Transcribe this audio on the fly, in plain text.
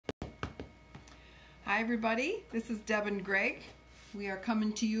Hi everybody, this is Deb and Greg. We are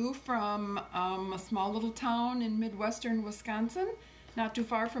coming to you from a small little town in Midwestern Wisconsin, not too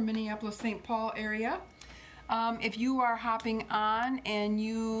far from Minneapolis, St. Paul area. If you are hopping on and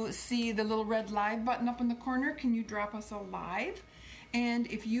you see the little red live button up in the corner, can you drop us a live? And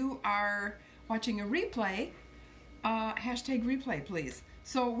if you are watching a replay, hashtag replay please.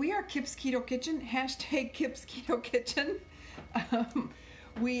 So we are Kip's Keto Kitchen, hashtag Kip's Keto Kitchen.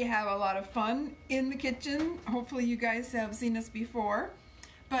 We have a lot of fun in the kitchen. Hopefully you guys have seen us before.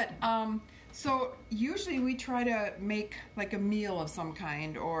 But so usually we try to make like a meal of some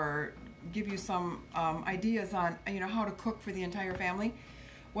kind or give you some ideas on how to cook for the entire family.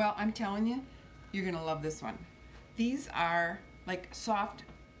 Well, I'm telling you, you're gonna love this one. These are like soft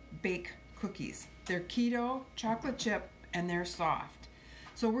bake cookies. They're keto, chocolate chip, and they're soft.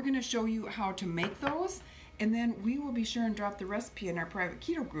 So we're gonna show you how to make those. And then we will be sure and drop the recipe in our private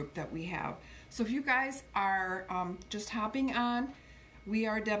keto group that we have. So if you guys are just hopping on, we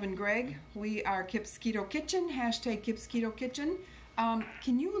are Deb and Greg. We are Kip's Keto Kitchen, hashtag Kip's Keto Kitchen.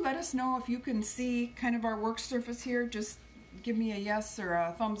 Can you let us know if you can see kind of our work surface here? Just give me a yes or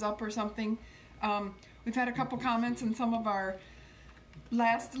a thumbs up or something. We've had a couple comments in some of our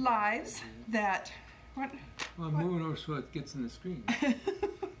last lives that, what? Well, I'm moving over so it gets in the screen.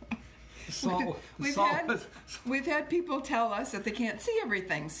 We've had people tell us that they can't see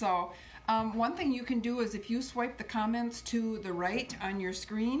everything. So one thing you can do is if you swipe the comments to the right on your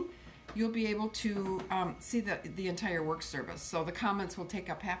screen, you'll be able to see the entire work service. So the comments will take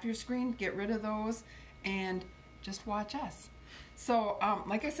up half your screen. Get rid of those and just watch us. So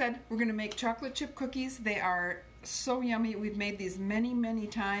like I said, we're going to make chocolate chip cookies. They are so yummy. We've made these many, many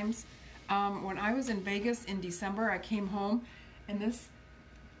times. When I was in Vegas in December, I came home and this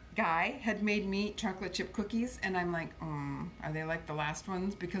guy had made me chocolate chip cookies, and I'm like, are they like the last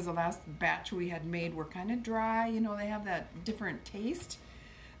ones? Because the last batch we had made were kind of dry. They have that different taste.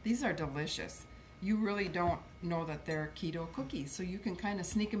 These are delicious. You really don't know that they're keto cookies, so you can kind of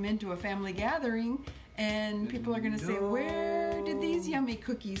sneak them into a family gathering, and people are going to say, where did these yummy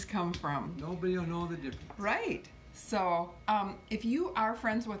cookies come from? Nobody will know the difference. Right. So if you are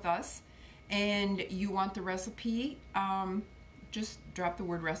friends with us and you want the recipe, just drop the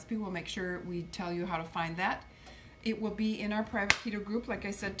word recipe. We'll make sure we tell you how to find that. It will be in our private keto group, like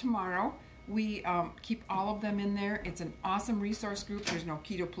I said, tomorrow. We keep all of them in there. It's an awesome resource group. There's no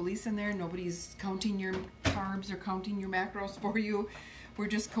keto police in there. Nobody's counting your carbs or counting your macros for you. We're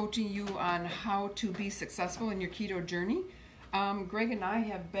just coaching you on how to be successful in your keto journey. Greg and I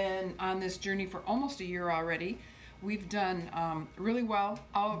have been on this journey for almost a year already. We've done really well.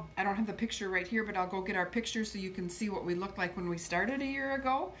 I don't have the picture right here, but I'll go get our picture so you can see what we looked like when we started a year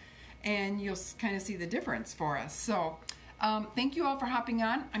ago, and you'll kind of see the difference for us. So thank you all for hopping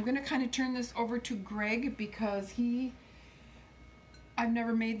on. I'm going to kind of turn this over to Greg because I've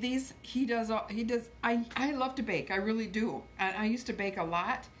never made these. He does. I love to bake. I really do. I used to bake a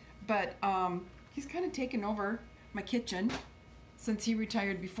lot, but he's kind of taken over my kitchen since he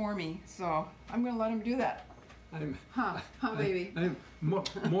retired before me. So I'm going to let him do that. Baby. I'm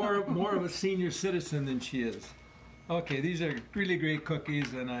more of a senior citizen than she is. Okay, these are really great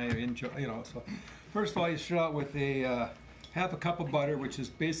cookies, and I enjoy. So first of all, you start out with a half a cup of butter, which is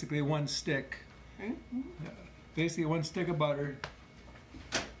basically one stick. Mm-hmm. Basically, one stick of butter,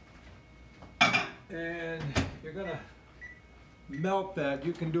 and you're gonna melt that.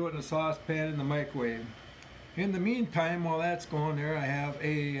 You can do it in a saucepan in the microwave. In the meantime, while that's going there, I have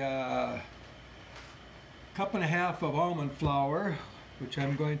a cup and a half of almond flour, which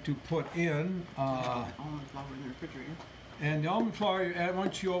I'm going to put in. Almond flour in the refrigerator. And the almond flour,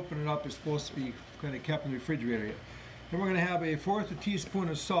 once you open it up, is supposed to be kind of kept in the refrigerator. Then we're going to have a fourth a teaspoon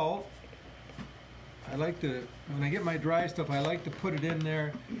of salt. When I get my dry stuff, I like to put it in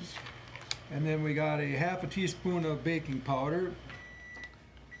there. And then we got a half a teaspoon of baking powder.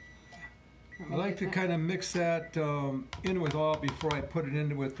 I like to kind of mix that in with oil before I put it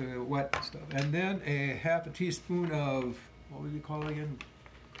in with the wet stuff. And then a half a teaspoon of, what would you call it again?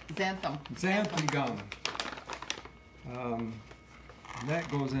 Xanthan gum. And that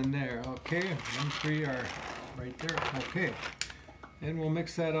goes in there. Okay, them three are right there. Okay. Then we'll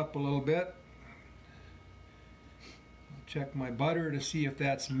mix that up a little bit. I'll check my butter to see if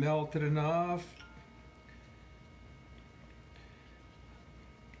that's melted enough.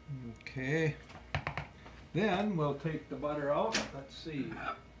 Okay, then we'll take the butter out. Let's see.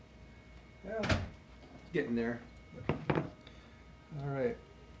 Yeah, getting there. All right.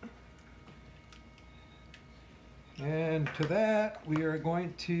 And to that, we are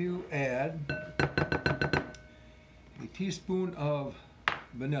going to add a teaspoon of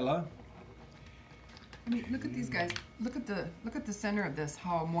vanilla, mean, look at these guys. Look at the center of this,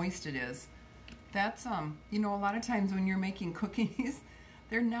 how moist it is. That's you know, a lot of times when you're making cookies,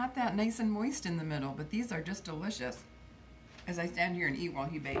 they're not that nice and moist in the middle, but these are just delicious. As I stand here and eat while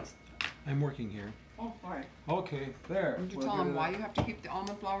he bakes. I'm working here. Oh, sorry. Okay, there. Did you tell him why you have to keep the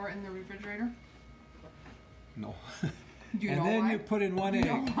almond flour in the refrigerator? No. Do you and know then why? you put in one egg.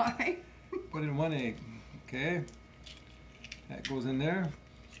 You know why? Put in one egg. Okay. That goes in there.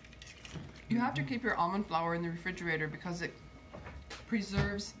 You have to keep your almond flour in the refrigerator because it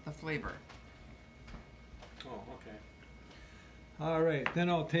preserves the flavor. Oh, okay. All right, then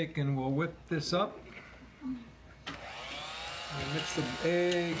I'll take and we'll whip this up. I'll mix the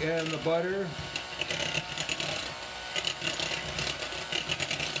egg and the butter.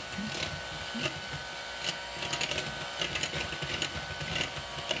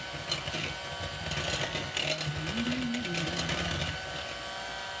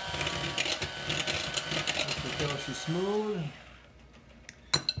 Until she's smooth.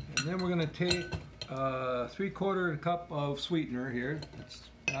 And then we're going to take 3/4 cup of sweetener here. It's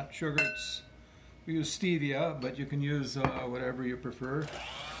not sugar, we use stevia, but you can use whatever you prefer.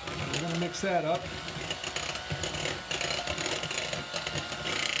 We're going to mix that up.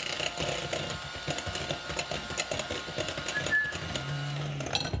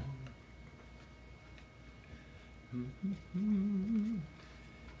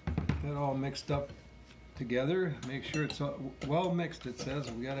 That all mixed up together. Make sure it's well mixed, it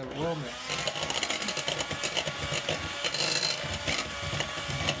says. We got to have it well mixed.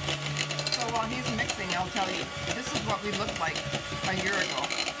 So while he's mixing, I'll tell you, this is what we looked like a year ago.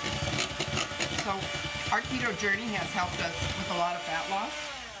 So our keto journey has helped us with a lot of fat loss.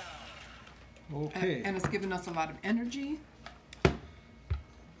 Okay. And it's given us a lot of energy.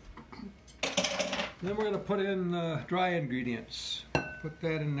 Then we're going to put in dry ingredients. Put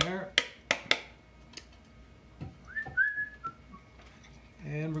that in there.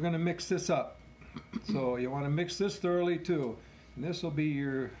 And we're going to mix this up. So you want to mix this thoroughly too. And this will be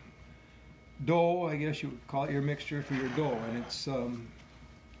your dough, I guess you would call it, your mixture for your dough. And it's, you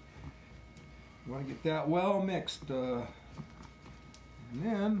want to get that well mixed. And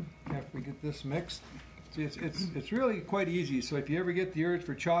then, after we get this mixed, see, it's really quite easy. So if you ever get the urge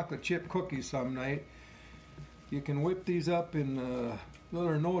for chocolate chip cookies some night, you can whip these up in little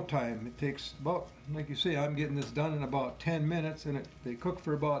or no time. It takes about, like you say, I'm getting this done in about 10 minutes, and they cook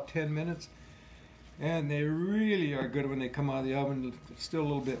for about 10 minutes. And they really are good when they come out of the oven. It's still a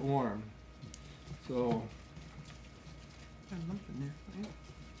little bit warm. So, Got a lump in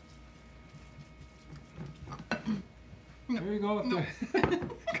there. there you go. No.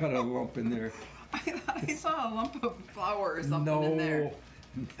 Got a lump in there. I thought I saw a lump of flour or something in there.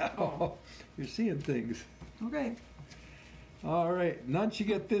 No, Oh. You're seeing things. Okay. All right, once you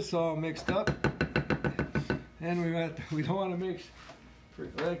get this all mixed up, and we don't want to mix.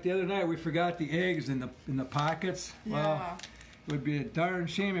 Like the other night, we forgot the eggs in the pockets. Yeah. Well, it would be a darn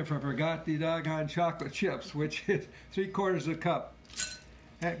shame if I forgot the doggone chocolate chips, which is 3/4 cup.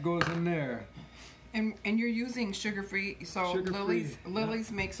 That goes in there. And you're using sugar-free, so Sugar-free,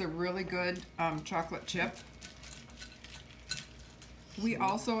 Lily's makes a really good chocolate chip. We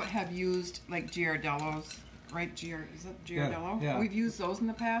also have used like Giardello's, right? Is that Giardello? Yeah. We've used those in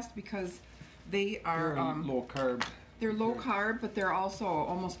the past because they are They're low carb. they're low carb, but they're also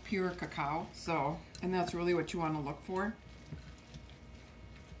almost pure cacao. So, and that's really what you want to look for.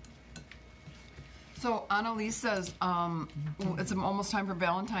 So Annalise says it's almost time for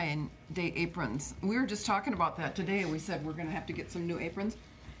Valentine Day aprons. We were just talking about that today. We said we're going to have to get some new aprons.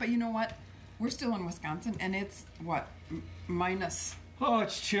 But you know what? We're still in Wisconsin, and it's, what, minus... Oh,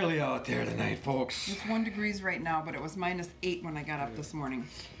 it's chilly out there tonight, folks. It's 1 degree right now, but it was -8 when I got up this morning.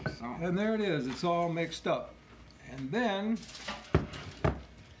 So And there it is. It's all mixed up. And then...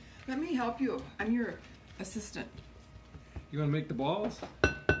 let me help you. I'm your assistant. You want to make the balls?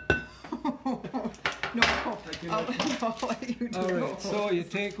 No, I'll let you do All right, those. so you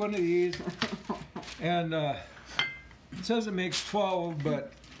take one of these, and it says it makes 12,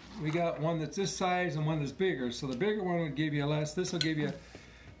 but we got one that's this size and one that's bigger. So the bigger one would give you less. This will give you,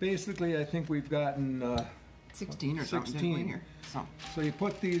 basically, I think we've gotten 16 or something 16. here. So you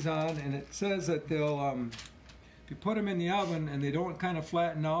put these on, and it says that they'll, if you put them in the oven and they don't kind of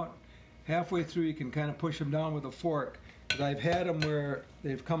flatten out, halfway through you can kind of push them down with a fork. 'Cause I've had them where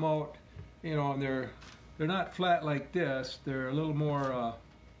they've come out, you know, and they're not flat like this. They're a little more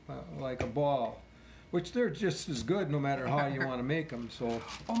like a ball, which they're just as good no matter how you want to make them. So.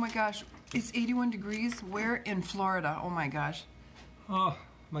 Oh my gosh, it's 81 degrees. Where in Florida? Oh my gosh.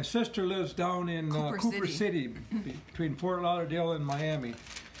 My sister lives down in Cooper City, between Fort Lauderdale and Miami.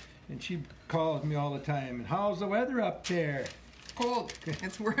 And she calls me all the time. And how's the weather up there? Cold.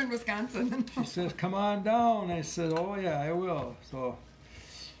 We're in Wisconsin. She says, come on down. I said, oh yeah, I will. So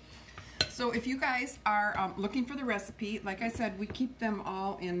if you guys are looking for the recipe, like I said, we keep them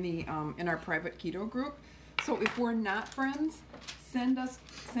all in the in our private keto group. So if we're not friends, send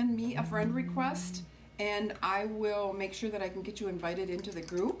me a friend request, and I will make sure that I can get you invited into the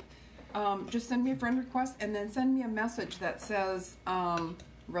group. Just send me a friend request, and then send me a message that says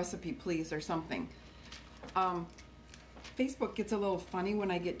recipe please or something. Facebook gets a little funny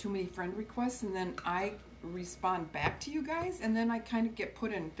when I get too many friend requests, and then I respond back to you guys, and then I kind of get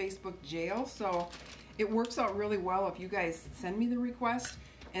put in Facebook jail. So it works out really well if you guys send me the request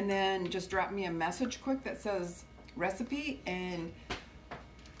and then just drop me a message quick that says recipe, and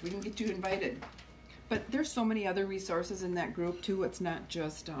we can get you invited. But there's so many other resources in that group too. It's not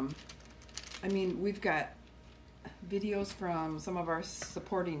just I mean, we've got videos from some of our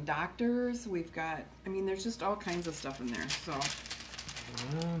supporting doctors. We've got, I mean, there's just all kinds of stuff in there. So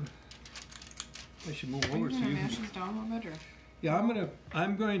I should move over so you can mash these down a little bit, or? Yeah,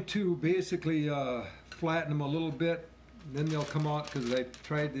 I'm going to basically flatten them a little bit, and then they'll come out, because I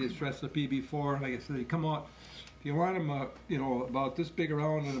tried this recipe before. Like I said, they come out. If you want them, you know, about this big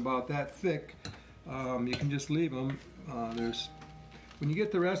around and about that thick, you can just leave them. When you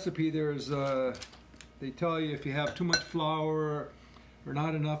get the recipe, they tell you if you have too much flour or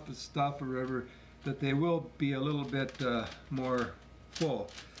not enough of stuff or whatever, that they will be a little bit more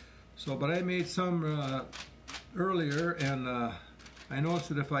full. So, but I made some earlier, and I noticed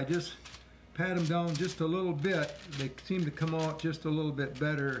that if I just pat them down just a little bit, they seem to come out just a little bit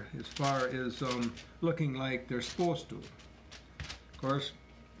better as far as looking like they're supposed to. Of course,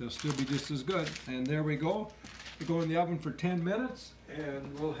 they'll still be just as good. And there we go. They go in the oven for 10 minutes,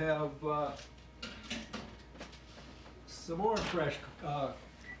 and we'll have some more fresh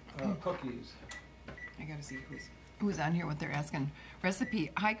cookies. I gotta see who's on here, what they're asking.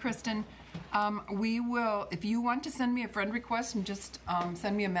 Recipe. Hi, Kristen. We will, if you want to send me a friend request and just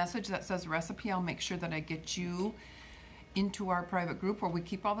send me a message that says recipe, I'll make sure that I get you into our private group where we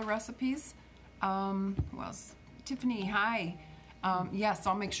keep all the recipes. Who else? Tiffany, hi. Yes,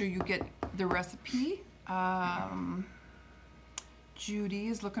 I'll make sure you get the recipe. Judy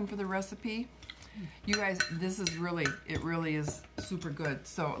is looking for the recipe. You guys, this is really, it really is super good.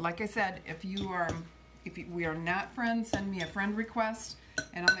 So, like I said, if we are not friends, send me a friend request,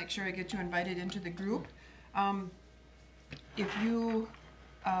 and I'll make sure I get you invited into the group. If you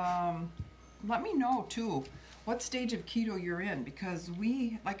let me know too what stage of keto you're in, because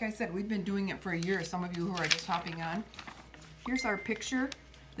like I said, we've been doing it for a year. Some of you who are just hopping on. Here's our picture.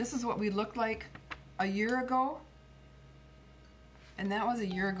 This is what we looked like a year ago. And that was a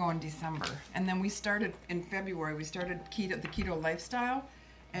year ago in December. And then we started in February. We started the keto lifestyle,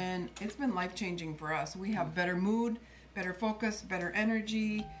 and it's been life-changing for us. We have better mood, better focus, better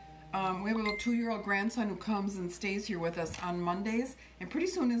energy. We have a little 2-year-old grandson who comes and stays here with us on Mondays. And pretty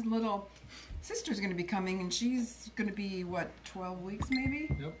soon his little sister's going to be coming, and she's going to be, what, 12 weeks maybe?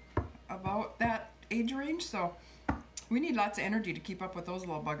 Yep. About that age range. So we need lots of energy to keep up with those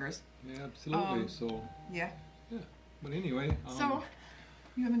little buggers. Yeah, absolutely. Yeah. But anyway. So,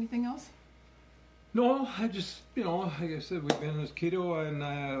 you have anything else? No, I just, like I said, we've been in this keto, and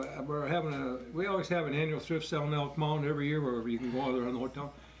we always have an annual thrift sale in Elk Mountain every year where you can go out there in the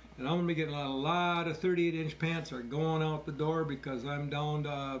hotel. And I'm going to be getting a lot of 38-inch pants are going out the door because I'm down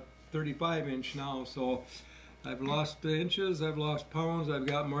to 35-inch now. So I've lost the inches, I've lost pounds, I've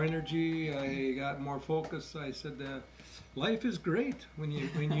got more energy, I got more focus. I said, life is great when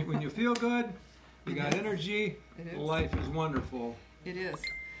you feel good. You got energy. Life is wonderful. It is.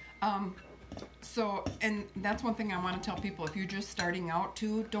 So, and that's one thing I want to tell people. If you're just starting out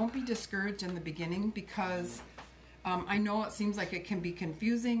too, don't be discouraged in the beginning, because I know it seems like it can be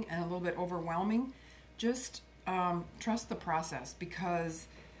confusing and a little bit overwhelming. Just trust the process, because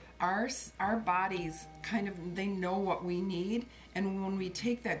our bodies they know what we need. And when we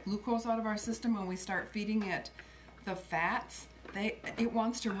take that glucose out of our system and we start feeding it the fats, it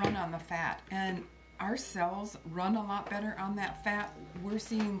wants to run on the fat, and our cells run a lot better on that fat. We're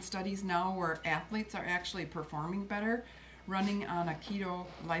seeing studies now where athletes are actually performing better running on a keto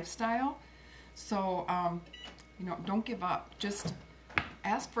lifestyle. So, don't give up. Just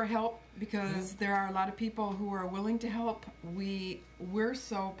ask for help, because there are a lot of people who are willing to help. We're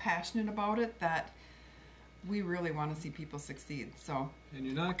so passionate about it that we really want to see people succeed. So, and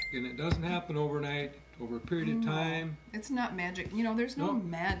it doesn't happen overnight. Over a period of time. It's not magic. There's no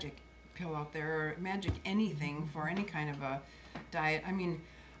magic pill out there, or magic anything for any kind of a diet. I mean,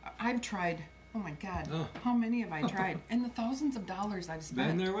 I've tried Oh my God, how many have I tried? And the thousands of dollars I've spent.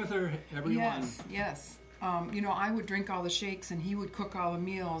 Been there with her, everyone. Yes. You know, I would drink all the shakes and he would cook all the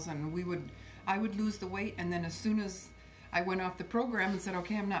meals, and I would lose the weight, and then as soon as I went off the program and said,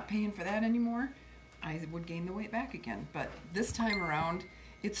 okay, I'm not paying for that anymore, I would gain the weight back again. But this time around,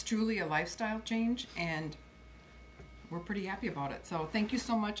 it's truly a lifestyle change, and we're pretty happy about it. So thank you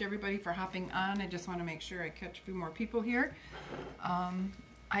so much, everybody, for hopping on. I just want to make sure I catch a few more people here.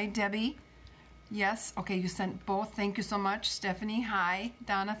 Hi, Debbie. Yes, okay, you sent both. Thank you so much. Stephanie, hi.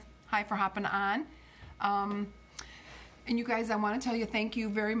 Donna, hi for hopping on. And you guys, I want to tell you thank you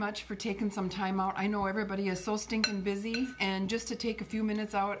very much for taking some time out. I know everybody is so stinking busy, and just to take a few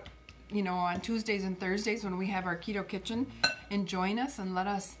minutes out, you know, on Tuesdays and Thursdays when we have our Keto Kitchen, and join us and let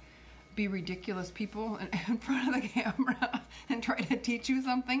us be ridiculous people in front of the camera and try to teach you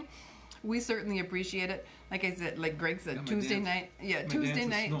something. We certainly appreciate it. Like I said, like Greg said, Tuesday night. Yeah, Tuesday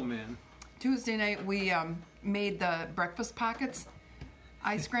night. Snowman. Tuesday night we made the breakfast pockets.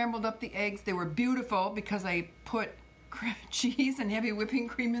 I scrambled up the eggs. They were beautiful because I put cheese and heavy whipping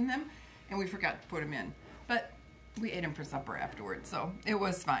cream in them, and we forgot to put them in. But we ate them for supper afterwards, so it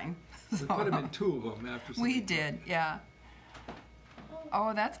was fine. We put them in 2 of them after supper. We did, yeah.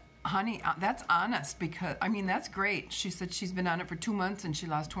 Oh, that's, honey, that's honest, because, I mean, that's great. She said she's been on it for 2 months and she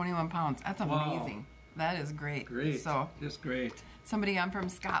lost 21 pounds. That's amazing. Wow. That is great. Great. So, just great. Somebody on from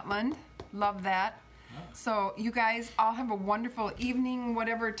Scotland. Love that. So you guys all have a wonderful evening,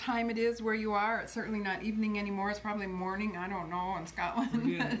 whatever time it is where you are. It's certainly not evening anymore. It's probably morning. I don't know, in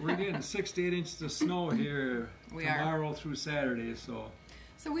Scotland. We're getting 6 to 8 inches of snow here tomorrow through Saturday. So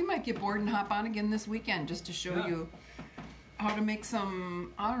we might get bored and hop on again this weekend just to show you how to make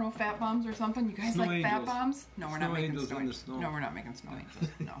some, I don't know, fat bombs or something. You guys like fat bombs? No, we're not making snow angels. No, we're not making snow angels.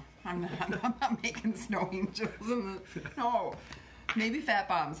 No, I'm not making snow angels. No. Maybe fat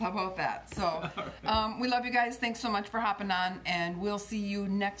bombs. How about that? So we love you guys. Thanks so much for hopping on, and we'll see you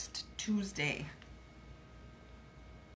next Tuesday.